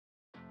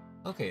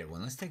Okay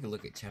everyone, let's take a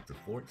look at Chapter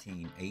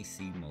 14,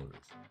 AC Motors.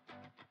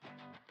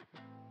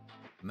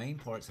 The main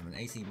parts of an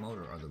AC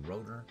motor are the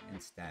rotor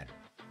and stator.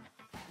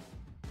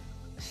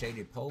 A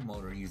shaded pole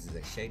motor uses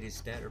a shaded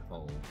stator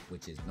pole,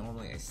 which is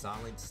normally a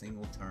solid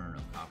single turn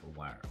of copper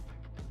wire.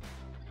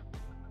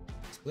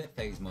 A split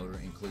phase motor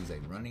includes a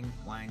running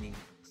winding,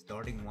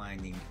 starting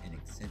winding, and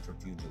a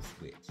centrifugal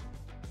switch.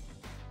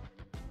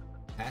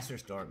 A capacitor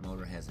start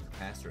motor has a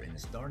capacitor in the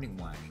starting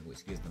winding,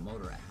 which gives the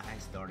motor a high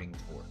starting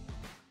torque.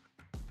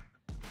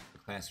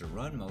 A capacitor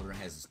run motor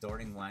has a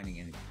starting winding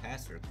and a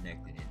capacitor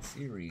connected in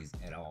series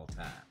at all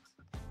times.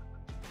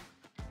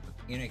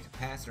 In a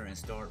capacitor and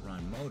start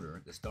run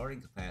motor, the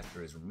starting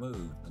capacitor is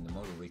removed when the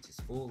motor reaches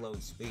full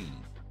load speed,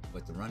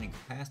 but the running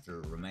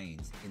capacitor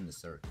remains in the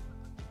circuit.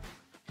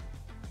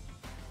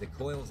 The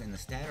coils in the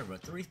stator of a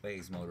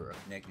three-phase motor are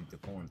connected to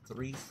form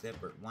three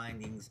separate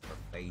windings or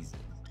phases.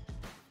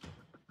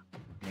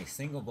 In a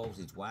single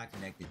voltage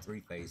Y-connected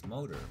three-phase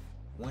motor,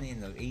 one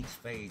end of each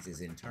phase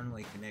is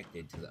internally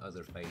connected to the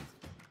other phases.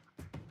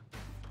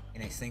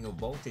 In a single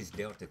voltage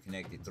delta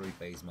connected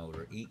three-phase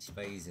motor, each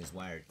phase is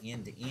wired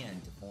end to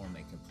end to form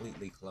a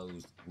completely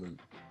closed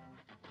loop.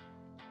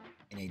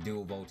 In a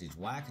dual voltage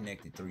Y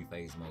connected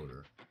three-phase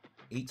motor,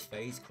 each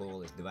phase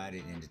coil is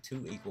divided into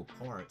two equal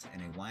parts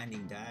and a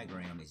winding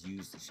diagram is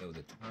used to show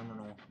the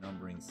terminal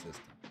numbering system.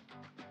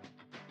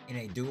 In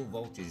a dual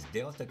voltage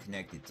delta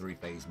connected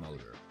three-phase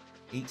motor,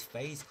 each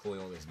phase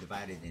coil is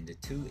divided into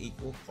two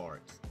equal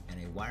parts and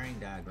a wiring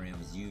diagram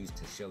is used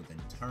to show the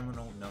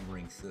terminal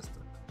numbering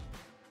system.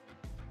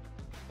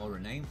 Motor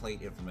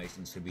nameplate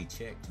information should be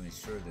checked to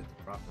ensure that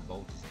the proper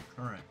voltage and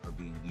current are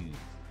being used.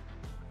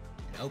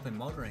 An open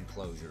motor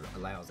enclosure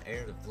allows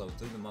air to flow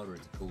through the motor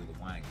to cool the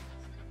windings.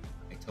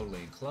 A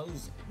totally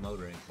enclosed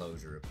motor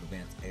enclosure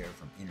prevents air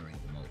from entering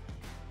the motor.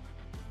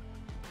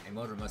 A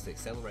motor must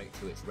accelerate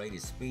to its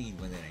rated speed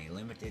within a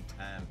limited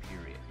time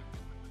period.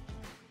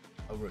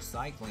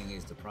 Overcycling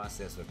is the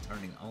process of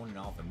turning on and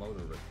off a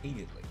motor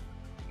repeatedly,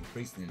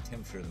 increasing the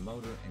temperature of the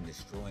motor and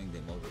destroying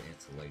the motor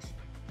insulation.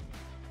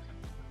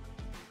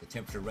 The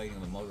temperature rating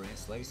of a motor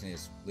insulation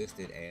is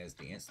listed as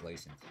the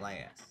insulation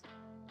class.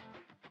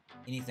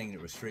 Anything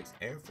that restricts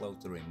airflow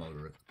through a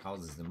motor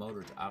causes the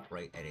motor to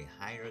operate at a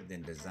higher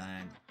than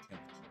designed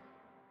temperature.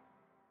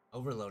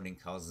 Overloading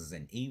causes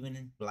an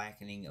even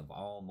blackening of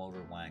all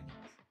motor windings.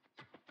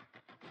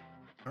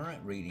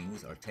 Current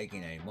readings are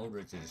taken at a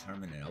motor to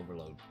determine an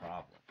overload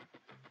problem.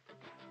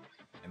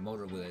 A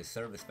motor with a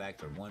service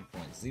factor of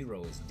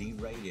 1.0 is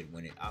derated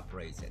when it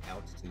operates at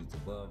altitudes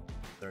above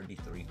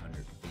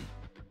 3,300 feet.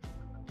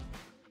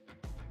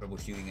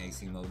 Troubleshooting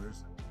AC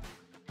motors.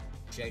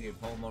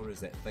 Shaded pole motors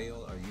that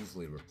fail are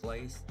usually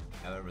replaced.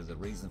 However, the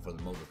reason for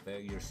the motor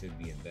failure should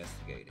be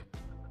investigated.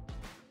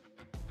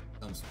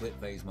 Some split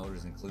phase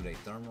motors include a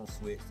thermal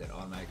switch that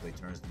automatically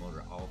turns the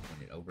motor off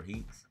when it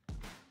overheats.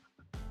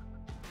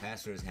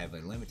 Capacitors have a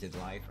limited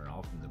life and are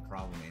often the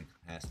problem in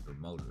capacitor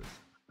motors.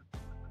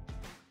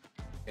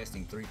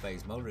 Testing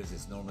three-phase motors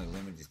is normally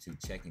limited to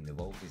checking the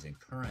voltage and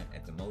current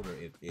at the motor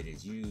if it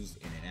is used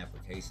in an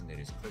application that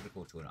is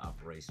critical to an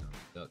operational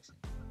induction.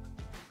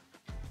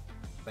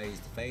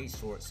 Phase-to-phase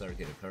short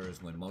circuit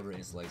occurs when motor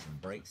insulation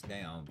breaks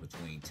down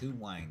between two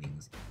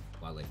windings,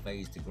 while a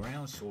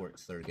phase-to-ground short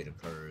circuit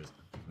occurs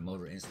when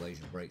motor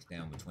insulation breaks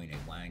down between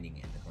a winding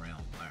and the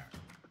ground wire.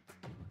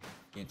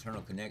 The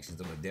internal connections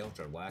of a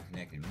delta or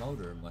Y-connected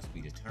motor must be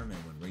determined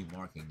when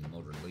remarking the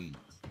motor leads.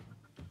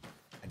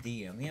 A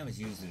DMM is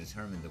used to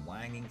determine the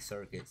winding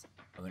circuits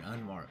of an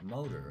unmarked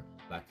motor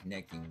by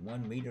connecting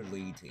one meter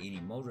lead to any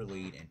motor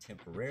lead and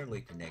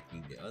temporarily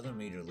connecting the other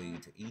meter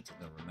lead to each of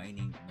the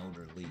remaining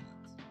motor leads.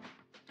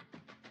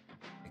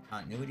 A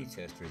continuity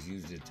tester is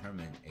used to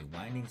determine a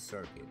winding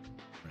circuit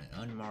on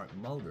an unmarked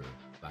motor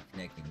by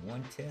connecting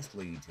one test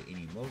lead to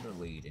any motor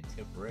lead and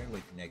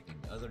temporarily connecting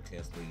the other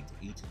test lead to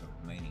each of the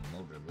remaining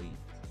motor leads.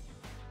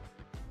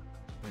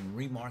 When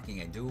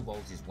remarking a dual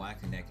voltage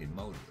Y-connected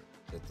motor,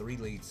 the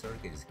three-lead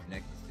circuit is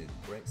connected to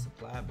the correct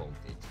supply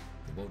voltage.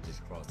 The voltage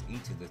across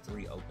each of the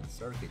three open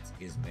circuits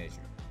is measured.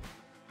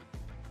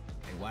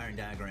 A wiring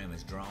diagram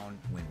is drawn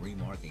when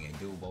remarking a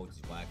dual voltage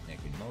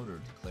Y-connected motor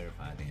to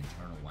clarify the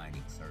internal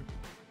winding circuit.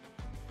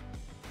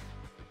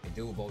 A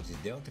dual voltage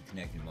delta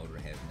connected motor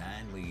has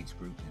 9 leads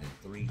grouped into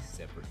 3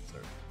 separate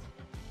circuits.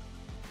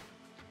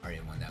 Alright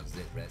everyone, that was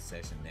it for that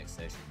session. Next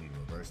session will be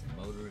reversing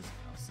motors.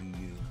 I'll see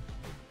you.